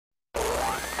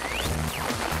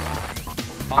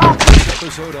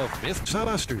episode of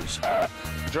Mythsusters.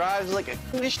 Drives like a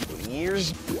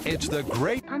years. It's the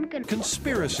Great Pumpkin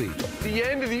Conspiracy. The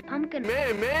end of the pumpkin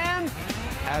man.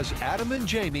 As Adem and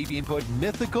Jay Meme put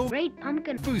mythical Great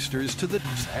Pumpkin boosters to the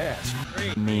test.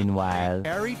 Meanwhile,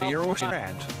 Harry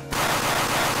Grant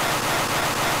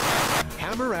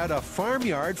hammer out a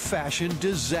farmyard fashion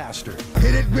disaster.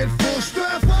 Hit it with full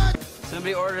strength. What?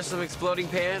 Somebody order some exploding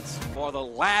pants. For the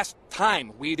last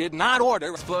time, we did not order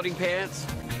Exploding pants.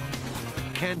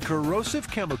 Can corrosive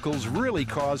chemicals really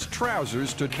cause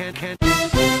trousers to can? Three!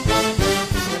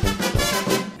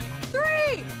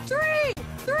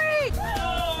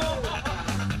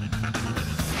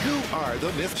 Who are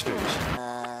the Mythsters?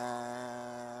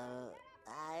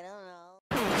 I don't know.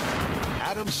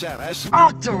 Adam Salas,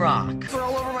 Octorok! They're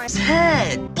all over my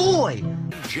Head! Boy!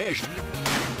 Jesh.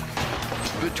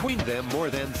 Between them,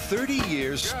 more than 30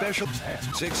 years special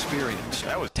experience.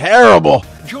 That was Terrible!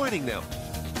 joining them.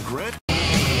 Grant.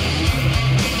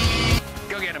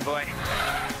 Go get him, boy.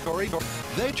 Story.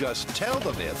 They just tell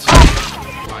the myths.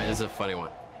 All right, this is a funny one.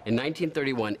 In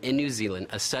 1931, in New Zealand,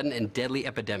 a sudden and deadly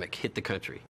epidemic hit the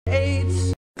country.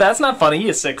 That's not funny,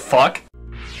 you sick fuck.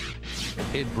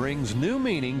 It brings new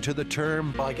meaning to the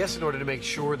term. Well, I guess in order to make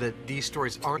sure that these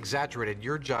stories aren't exaggerated,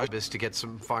 your job is to get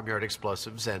some farmyard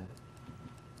explosives and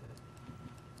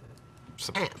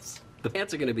some pants. The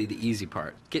pants are going to be the easy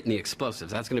part. Getting the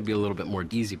explosives, that's going to be a little bit more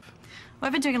easy. Well,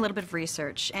 I've been doing a little bit of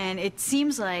research, and it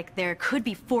seems like there could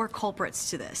be 4 culprits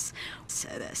to this.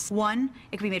 One,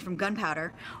 it could be made from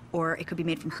gunpowder, or it could be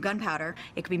made from gunpowder,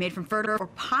 it could be made from fertilizer, or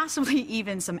possibly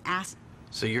even some acid.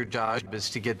 So your job is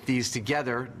to get these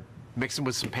together, mix them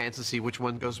with some pants and see which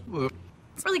one goes.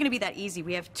 It's really going to be that easy.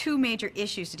 We have 2 major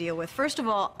issues to deal with. First of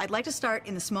all, I'd like to start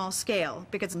in the small scale,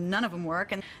 because none of them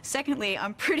work. And secondly,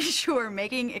 I'm pretty sure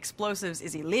making explosives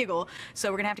is illegal,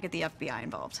 so we're going to have to get the FBI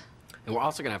involved. And we're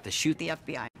also going to have to shoot The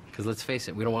FBI. because let's face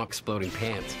it, we don't want exploding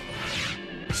pants.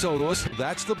 So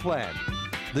that's the plan.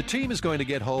 The team is going to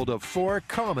get hold of 4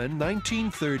 common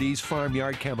 1930s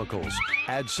farmyard chemicals,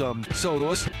 add some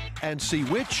sodas, and see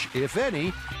which, if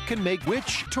any, can make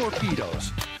which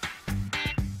torpedoes.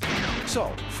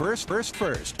 So, first,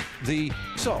 the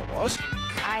sodas.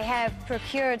 I have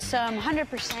procured some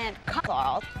 100%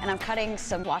 cloth, and I'm cutting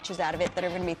some watches out of it that are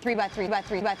going to be 3 by 3 by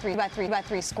 3 by 3 by 3 by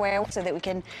 3 square, so that we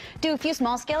can do a few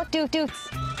small scale dukes.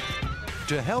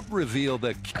 To help reveal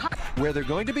where they're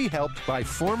going to be helped by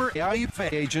former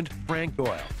IUF agent Frank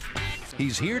Doyle.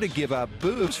 He's here to give out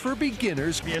booze for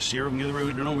beginners. Yes, here I'm the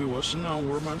road to know we was no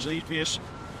we're on the face.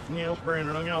 Neil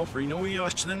Brennan on Alfred, no we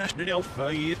asked the national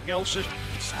Alpha, Gelsis.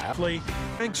 Sadly,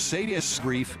 Frank's sadist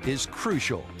grief is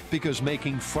crucial because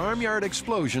making farmyard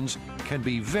explosions can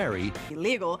be very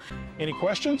Illegal. any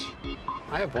questions?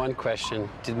 I have one question.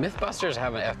 Did Mythbusters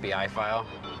have an FBI file?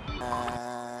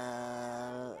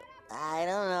 I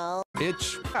don't know.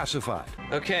 it's classified.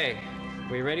 Okay,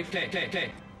 we ready?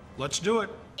 Okay. Let's do it.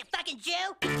 You fucking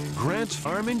Jew! Grant's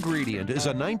farm ingredient is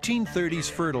a 1930s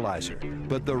fertilizer,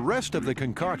 but the rest of the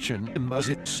concoction is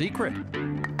its secret.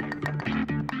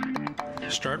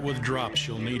 Start with drops.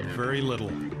 You'll need very little.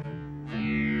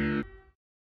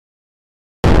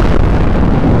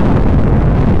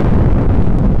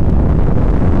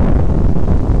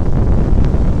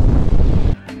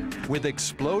 With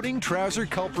exploding trouser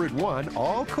culprit 1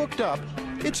 all cooked up,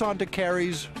 it's on to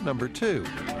Carrie's number 2.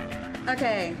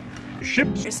 Okay.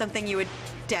 Ships. Here's something you would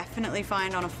definitely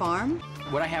find on a farm.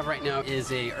 What I have right now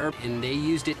is a herb, and they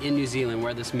used it in New Zealand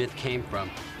where this myth came from.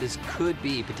 This could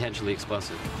be potentially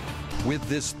explosive. With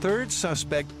this third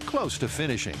suspect close to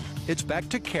finishing, it's back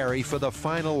to Carrie for the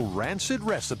final rancid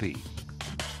recipe.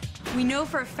 We know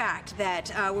for a fact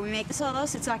that when we make the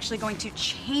solos, it's actually going to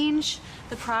change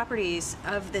the properties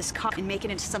of this cotton and make it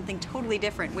into something totally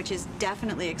different, which is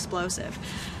definitely explosive.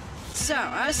 So,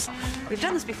 we've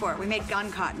done this before. We made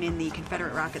gun cotton in the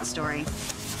Confederate rocket story.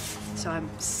 So I'm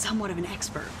somewhat of an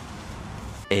expert.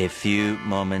 A few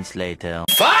moments later.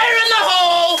 Fire in the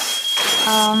hole!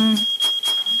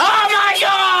 Oh my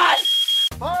god!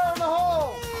 Fire in the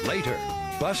hole! Later,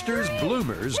 Buster's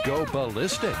bloomers go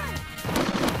ballistic.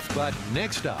 But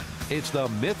next up, it's the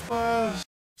Mythbusters.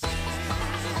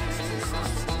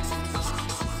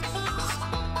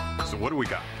 So what do we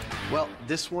got? Well,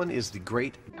 this one is the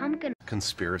Great Pumpkin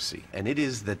Conspiracy, and it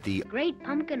is that the Great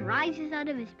Pumpkin rises out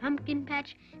of his pumpkin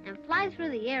patch and flies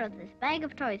through the air with this bag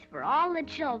of toys for all the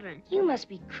children. You must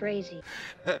be crazy.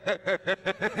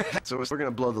 So we're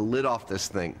gonna blow the lid off this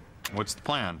thing. What's the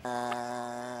plan?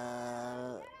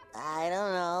 I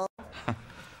don't know.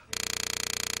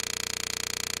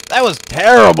 That was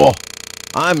terrible!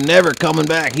 I'm never coming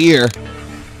back here.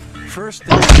 First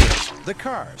thing is the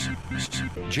cars.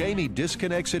 Jamie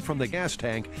disconnects it from the gas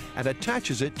tank and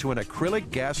attaches it to an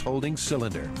acrylic gas-holding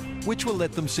cylinder, which will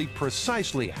let them see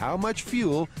precisely how much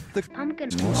fuel the pumpkin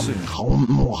consume.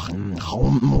 And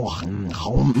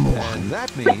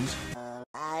that means...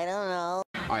 I don't know.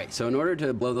 All right, so in order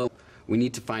to blow the, we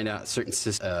need to find out certain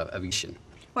system of ignition.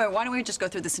 Wait, why don't we just go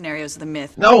through the scenarios of the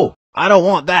myth? No, I don't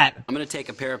want that. I'm gonna take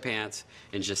a pair of pants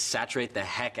and just saturate the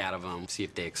heck out of them, see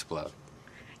if they explode.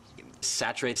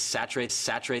 Saturate, saturate,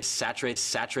 saturate, saturate,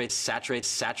 saturate, saturate,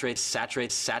 saturate,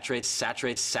 saturate, saturate,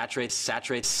 saturate, saturate,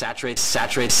 saturate, saturate,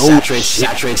 saturate, saturate,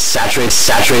 saturate, saturate,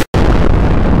 saturate.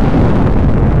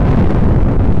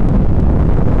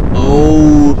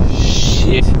 Oh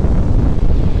shit.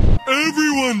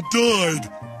 Everyone died.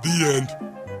 The end.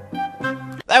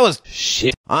 That was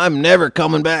shit. I'm never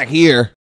coming back here.